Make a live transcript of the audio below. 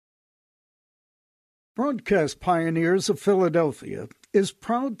Broadcast Pioneers of Philadelphia is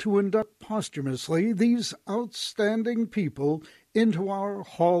proud to induct posthumously these outstanding people into our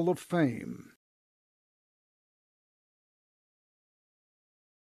Hall of Fame.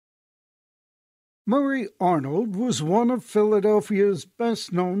 Murray Arnold was one of Philadelphia's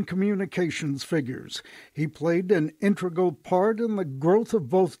best-known communications figures. He played an integral part in the growth of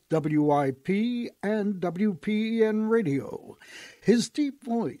both WIP and WPEN radio. His deep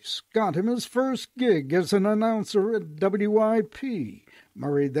voice got him his first gig as an announcer at WIP.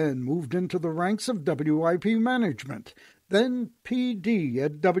 Murray then moved into the ranks of WIP management, then PD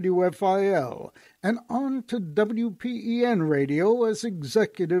at WFIL, and on to WPEN radio as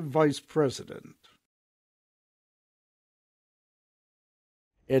executive vice president.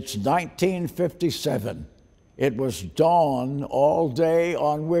 It's 1957. It was dawn all day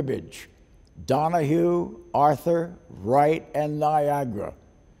on Wibbage. Donahue, Arthur, Wright, and Niagara.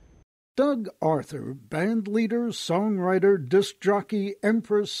 Doug Arthur, band leader, songwriter, disc jockey,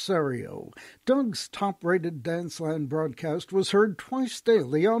 impresario. Doug's top-rated Danceland broadcast was heard twice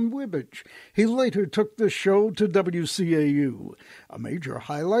daily on Wibbage. He later took the show to WCAU. A major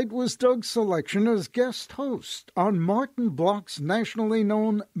highlight was Doug's selection as guest host on Martin Block's nationally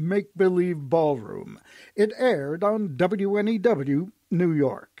known Make Believe Ballroom. It aired on WNEW, New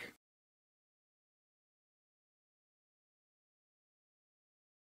York.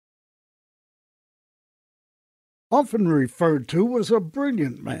 Often referred to as a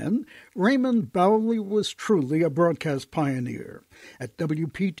brilliant man, Raymond Bowley was truly a broadcast pioneer. At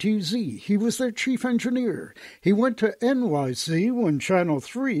WPTZ, he was their chief engineer. He went to NYC when Channel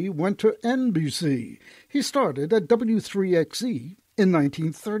 3 went to NBC. He started at W3XE in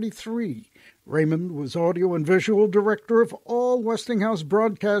 1933. Raymond was audio and visual director of all Westinghouse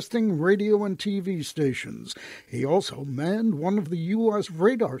Broadcasting radio and TV stations. He also manned one of the U.S.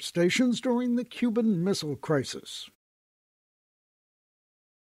 radar stations during the Cuban Missile Crisis.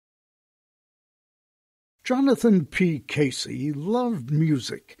 Jonathan P. Casey loved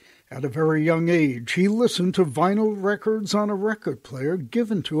music. At a very young age, he listened to vinyl records on a record player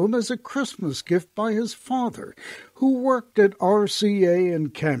given to him as a Christmas gift by his father, who worked at RCA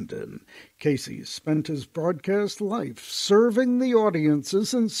in Camden. Casey spent his broadcast life serving the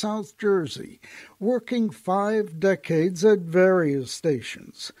audiences in South Jersey, working 5 decades at various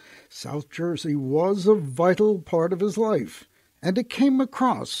stations. South Jersey was a vital part of his life, and it came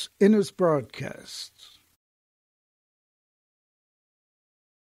across in his broadcasts.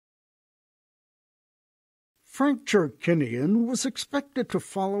 Frank Jerkinian was expected to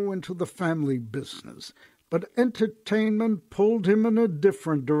follow into the family business, but entertainment pulled him in a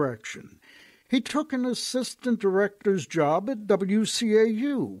different direction. He took an assistant director's job at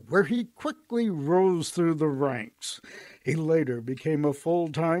WCAU, where he quickly rose through the ranks. He later became a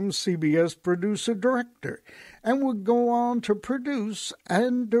full-time CBS producer-director and would go on to produce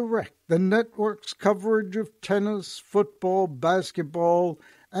and direct the network's coverage of tennis, football, basketball,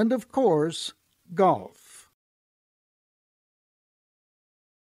 and, of course, golf.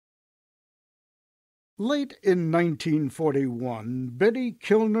 Late in 1941, Betty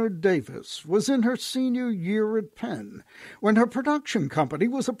Kilner Davis was in her senior year at Penn when her production company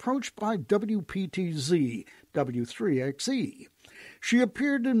was approached by WPTZ, W3XE. She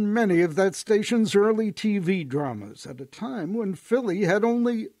appeared in many of that station's early TV dramas at a time when Philly had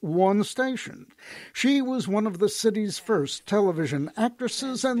only one station. She was one of the city's first television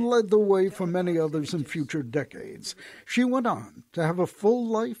actresses and led the way for many others in future decades. She went on to have a full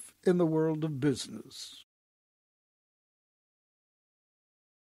life in the world of business.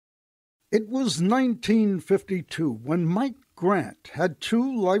 It was 1952 when Mike Grant had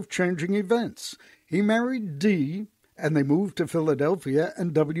 2 life-changing events. He married Dee, and they moved to Philadelphia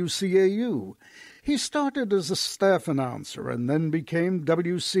and WCAU. He started as a staff announcer and then became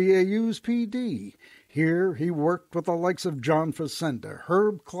WCAU's PD. Here he worked with the likes of John Facenda,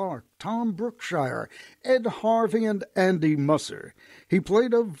 Herb Clark, Tom Brookshire, Ed Harvey, and Andy Musser. He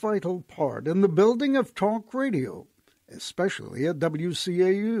played a vital part in the building of talk radio, especially at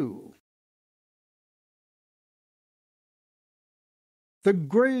WCAU. The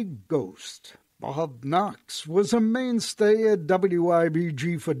Gray Ghost, Bob Knox, was a mainstay at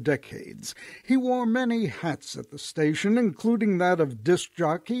WIBG for decades. He wore many hats at the station, including that of disc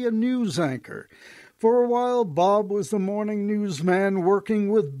jockey and news anchor. For a while, Bob was the morning newsman working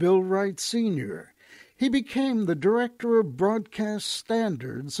with Bill Wright Sr. He became the director of broadcast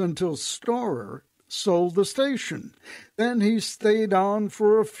standards until Storer sold the station. Then he stayed on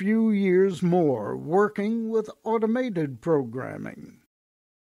for a few years more, working with automated programming.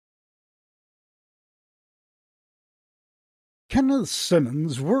 Kenneth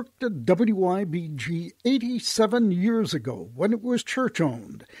Simmons worked at WIBG 87 years ago when it was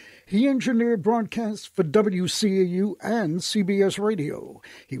church-owned. He engineered broadcasts for WCAU and CBS Radio.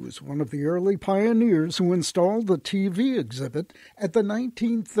 He was one of the early pioneers who installed the TV exhibit at the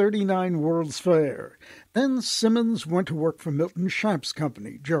 1939 World's Fair. Then Simmons went to work for Milton Schaap's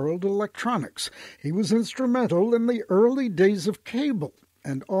company, Gerald Electronics. He was instrumental in the early days of cable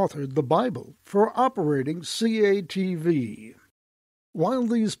and authored the Bible for operating CATV. While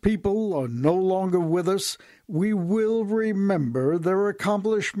these people are no longer with us, we will remember their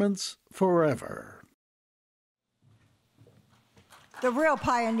accomplishments forever. The real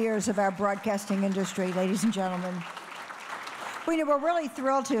pioneers of our broadcasting industry, ladies and gentlemen. We're really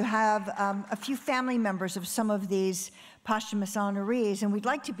thrilled to have a few family members of some of these posthumous honorees, and we'd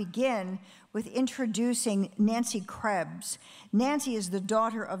like to begin with introducing Nancy Krebs. Nancy is the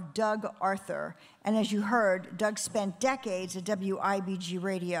daughter of Doug Arthur, and as you heard, Doug spent decades at WIBG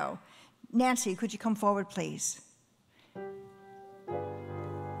Radio. Nancy, could you come forward, please?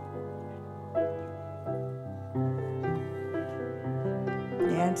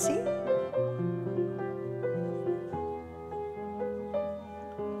 Nancy?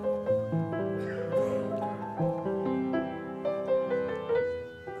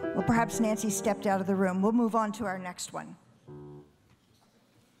 Well, perhaps Nancy stepped out of the room. We'll move on to our next one.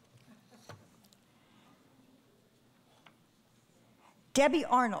 Debbie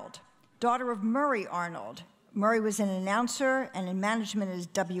Arnold, daughter of Murray Arnold. Murray was an announcer and in management as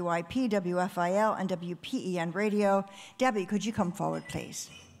WIP, WFIL, and WPEN Radio. Debbie, could you come forward,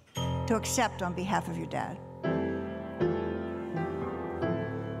 please, to accept on behalf of your dad?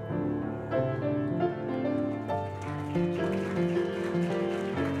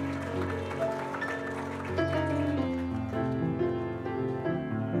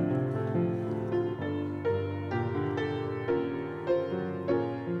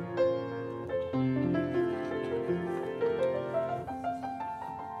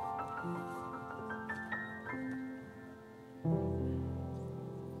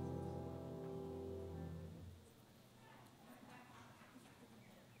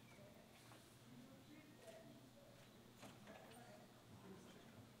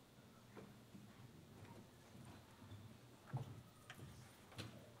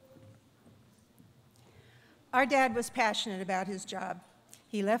 Our dad was passionate about his job.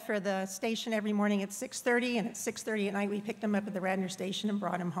 He left for the station every morning at 6:30, and at 6:30 at night we picked him up at the Radnor station and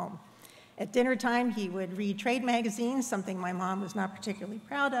brought him home. At dinner time, he would read trade magazines, something my mom was not particularly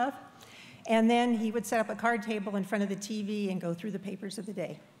proud of, and then he would set up a card table in front of the TV and go through the papers of the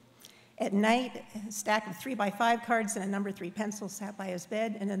day. At night, a stack of 3x5 cards and a number 3 pencil sat by his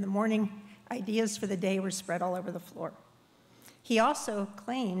bed, and in the morning, ideas for the day were spread all over the floor. He also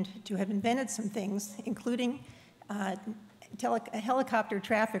claimed to have invented some things, including helicopter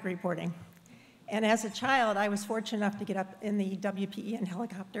traffic reporting. And as a child, I was fortunate enough to get up in the WPEN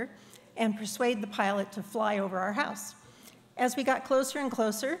helicopter and persuade the pilot to fly over our house. As we got closer and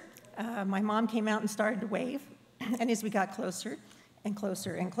closer, my mom came out and started to wave. And as we got closer and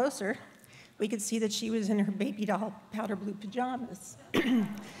closer and closer, we could see that she was in her baby doll powder blue pajamas,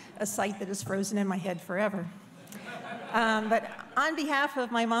 a sight that is frozen in my head forever. But on behalf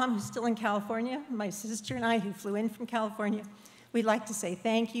of my mom, who's still in California, my sister and I, who flew in from California, we'd like to say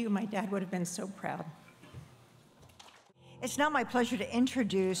thank you. My dad would have been so proud. It's now my pleasure to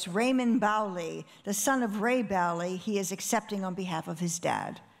introduce Raymond Bowley, the son of Ray Bowley. He is accepting on behalf of his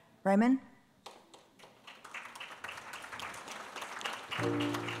dad. Raymond?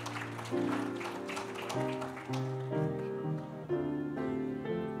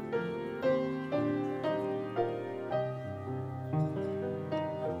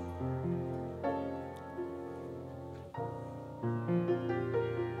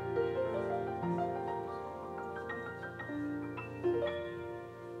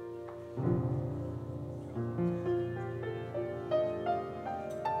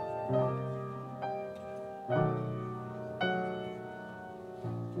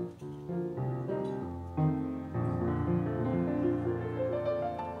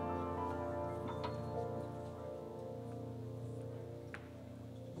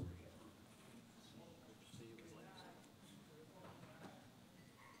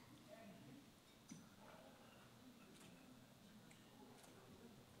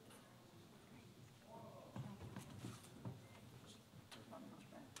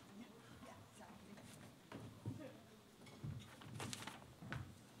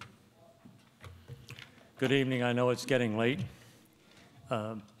 Good evening. I know it's getting late,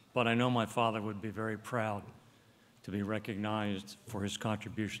 but I know my father would be very proud to be recognized for his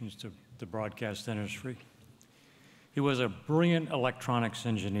contributions to the broadcast industry. He was a brilliant electronics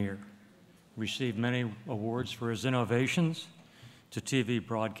engineer, received many awards for his innovations to TV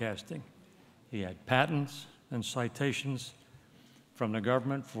broadcasting. He had patents and citations from the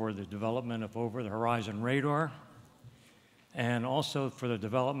government for the development of over-the-horizon radar, and also for the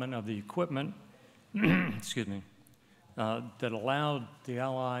development of the equipment excuse me, that allowed the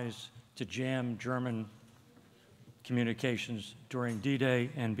Allies to jam German communications during D-Day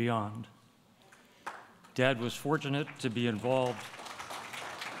and beyond. Dad was fortunate to be involved.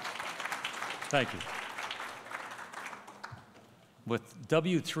 Thank you. With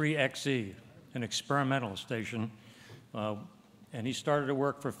W3XE, an experimental station, and he started to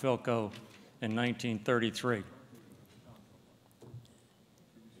work for Philco in 1933.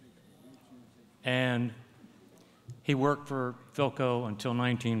 And he worked for Philco until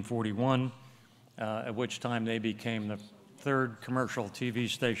 1941, at which time they became the third commercial TV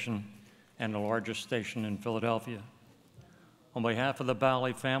station and the largest station in Philadelphia. On behalf of the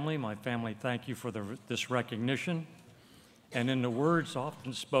Bally family, my family thank you for this recognition. And in the words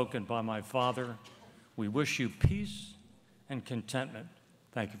often spoken by my father, we wish you peace and contentment.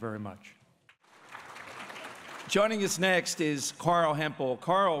 Thank you very much. Joining us next is Carl Hempel.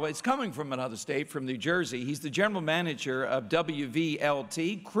 Carl is coming from another state, from New Jersey. He's the general manager of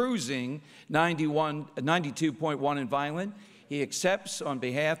WVLT, cruising 92.1 in Vineland. He accepts on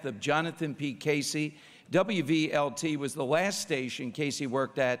behalf of Jonathan P. Casey. WVLT was the last station Casey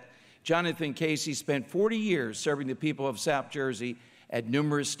worked at. Jonathan Casey spent 40 years serving the people of South Jersey at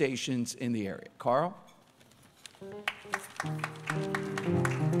numerous stations in the area. Carl?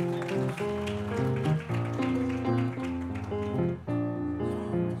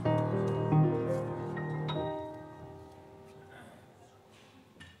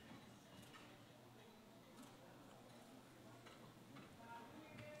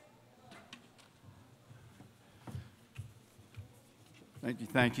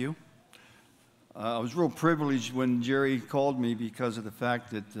 Thank you. I was real privileged when Jerry called me because of the fact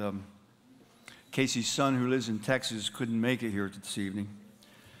that Casey's son, who lives in Texas, couldn't make it here this evening.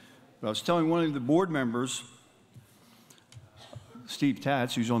 But I was telling one of the board members, Steve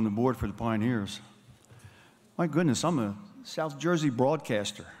Tatz, who's on the board for the Pioneers, my goodness, I'm a South Jersey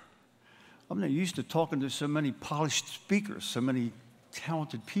broadcaster. I'm not used to talking to so many polished speakers, so many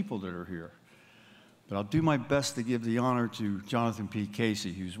talented people that are here. But I'll do my best to give the honor to Jonathan P.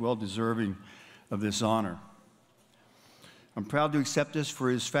 Casey, who's well deserving of this honor. I'm proud to accept this for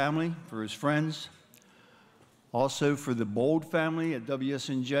his family, for his friends, also for the Bold family at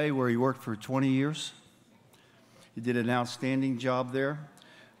WSNJ, where he worked for 20 years. He did an outstanding job there.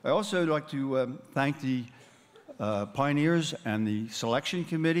 I also would like to thank the Pioneers and the selection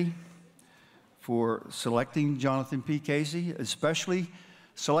committee for selecting Jonathan P. Casey, especially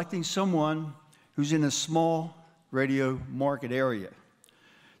selecting someone who's in a small radio market area.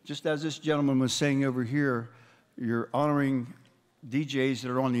 Just as this gentleman was saying over here, you're honoring DJs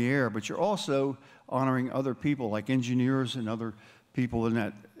that are on the air, but you're also honoring other people like engineers and other people in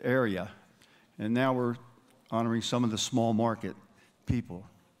that area. And now we're honoring some of the small market people,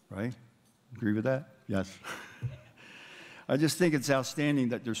 right? Agree with that? Yes. I just think it's outstanding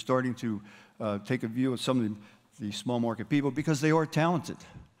that they're starting to take a view of some of the small market people because they are talented.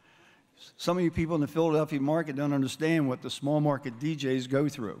 Some of you people in the Philadelphia market don't understand what the small market DJs go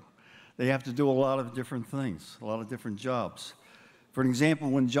through. They have to do a lot of different things, a lot of different jobs. For an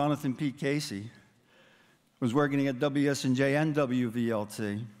example, when Jonathan P. Casey was working at WSNJ and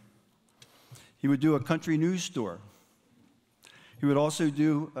WVLT, he would do a country news store. He would also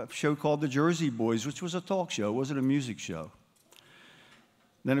do a show called The Jersey Boys, which was a talk show, it wasn't a music show.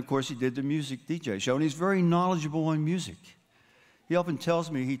 Then, of course, he did the music DJ show, and he's very knowledgeable on music. He often tells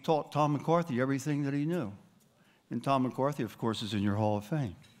me he taught Tom McCarthy everything that he knew. And Tom McCarthy, of course, is in your Hall of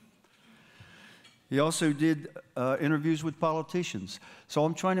Fame. He also did interviews with politicians. So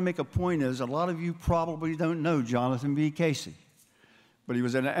I'm trying to make a point is, a lot of you probably don't know Jonathan B. Casey, but he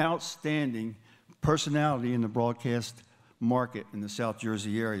was an outstanding personality in the broadcast market in the South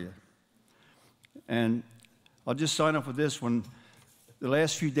Jersey area. And I'll just sign off with this. When the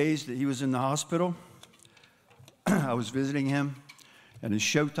last few days that he was in the hospital, I was visiting him, and his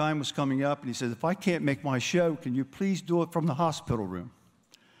show time was coming up, and he said, if I can't make my show, can you please do it from the hospital room?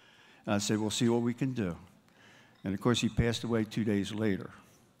 And I said, we'll see what we can do. And of course, he passed away 2 days later.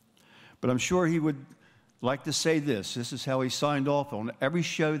 But I'm sure he would like to say this. This is how he signed off on every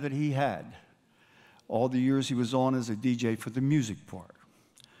show that he had, all the years he was on as a DJ for the music part.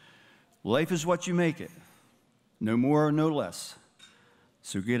 Life is what you make it, no more or no less.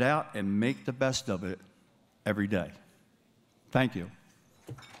 So get out and make the best of it every day. Thank you.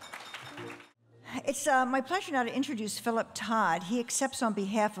 It's my pleasure now to introduce Philip Todd. He accepts on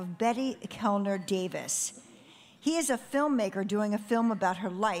behalf of Betty Kellner Davis. He is a filmmaker doing a film about her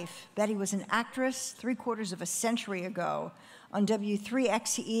life. Betty was an actress 3/4 of a century ago on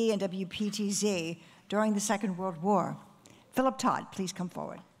W3XE and WPTZ during the Second World War. Philip Todd, please come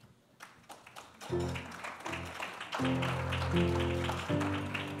forward.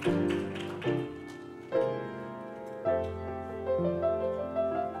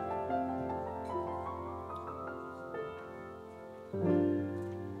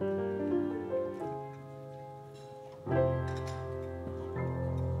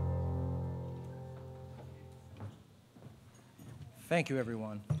 Thank you,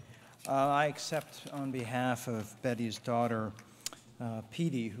 everyone. I accept on behalf of Betty's daughter,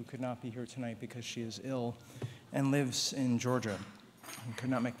 Petey, who could not be here tonight because she is ill and lives in Georgia and could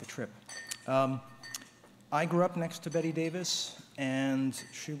not make the trip. I grew up next to Betty Davis, and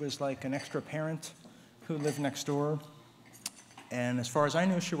she was like an extra parent who lived next door. And as far as I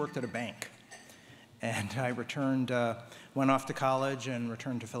knew, she worked at a bank. And I went off to college and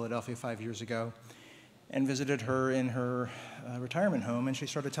returned to Philadelphia 5 years ago and visited her in her retirement home, and she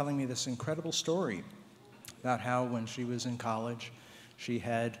started telling me this incredible story about how when she was in college, she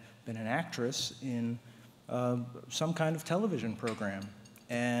had been an actress in some kind of television program.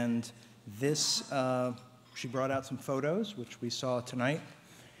 And this, she brought out some photos, which we saw tonight.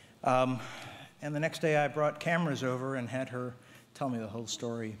 And the next day I brought cameras over and had her tell me the whole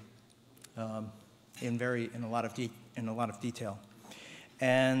story in a lot of detail.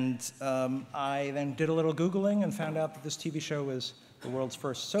 And I then did a little Googling and found out that this TV show was the world's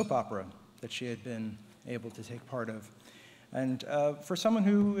first soap opera that she had been able to take part of. And for someone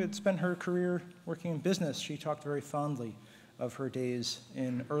who had spent her career working in business, she talked very fondly of her days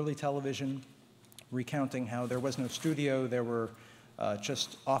in early television, recounting how there was no studio, there were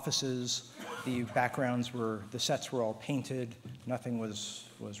just offices, the sets were all painted, nothing was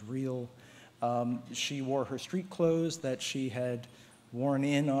real. She wore her street clothes that she had worn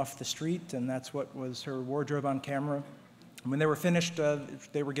in off the street, and that's what was her wardrobe on camera. When they were finished,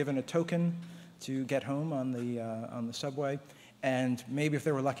 they were given a token to get home on the subway, and maybe if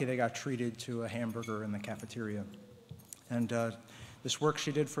they were lucky, they got treated to a hamburger in the cafeteria. And this work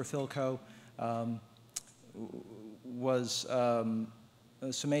she did for Philco was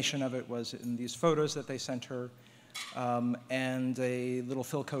a summation of it was in these photos that they sent her, and a little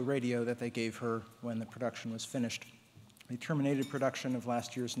Philco radio that they gave her when the production was finished. They terminated production of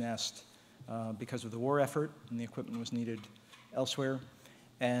last year's Nest because of the war effort, and the equipment was needed elsewhere.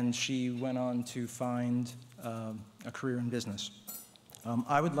 And she went on to find a career in business.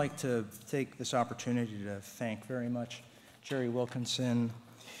 I would like to take this opportunity to thank very much Jerry Wilkinson,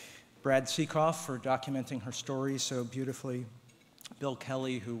 Brad Seekoff for documenting her story so beautifully, Bill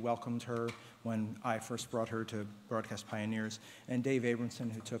Kelly, who welcomed her when I first brought her to Broadcast Pioneers, and Dave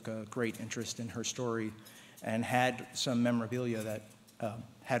Abramson, who took a great interest in her story and had some memorabilia that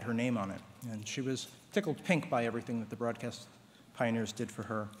had her name on it. And she was tickled pink by everything that the Broadcast Pioneers did for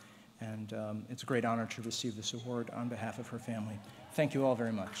her. And it's a great honor to receive this award on behalf of her family. Thank you all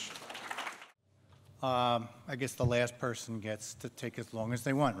very much. I guess the last person gets to take as long as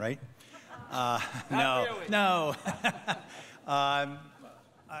they want, right? Not really. No.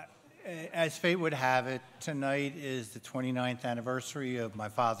 As fate would have it, tonight is the 29th anniversary of my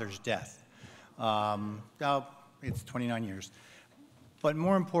father's death. It's 29 years. But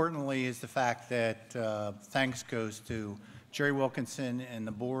more importantly is the fact that thanks goes to Jerry Wilkinson and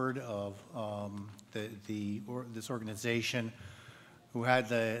the board of this organization, who had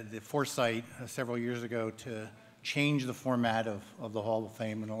the foresight several years ago to change the format of the Hall of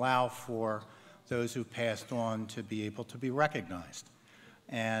Fame and allow for those who passed on to be able to be recognized.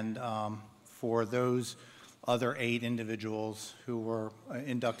 And for those other 8 individuals who were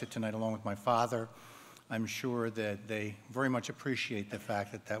inducted tonight along with my father, I'm sure that they very much appreciate the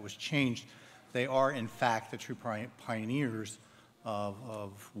fact that that was changed. They are, in fact, the true pioneers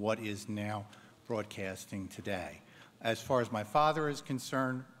of what is now broadcasting today. As far as my father is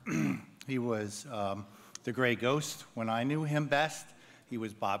concerned, he was the gray ghost when I knew him best. He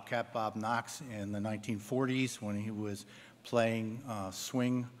was Bobcat Bob Knox in the 1940s when he was playing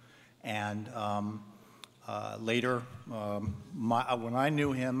swing. And later, when I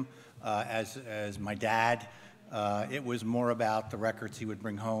knew him as my dad, it was more about the records he would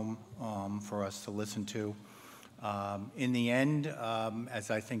bring home for us to listen to. In the end,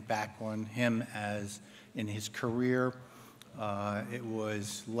 as I think back on him as in his career, it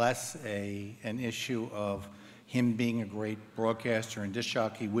was less an issue of him being a great broadcaster and disc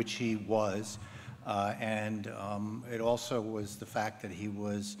jockey, which he was, and it also was the fact that he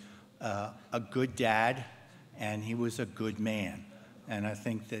was a good dad, and he was a good man. And I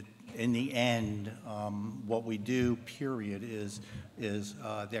think that in the end, what we do, period, is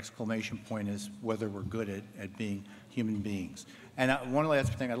the exclamation point is whether we're good at being human beings. And one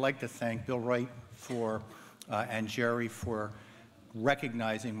last thing, I'd like to thank Bill Wright for, and Jerry for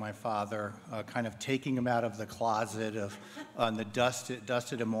recognizing my father, kind of taking him out of the closet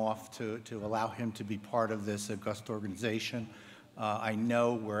dusted him off to allow him to be part of this august organization. I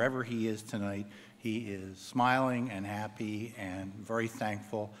know wherever he is tonight, he is smiling and happy and very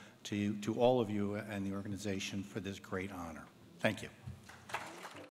thankful to all of you and the organization for this great honor. Thank you.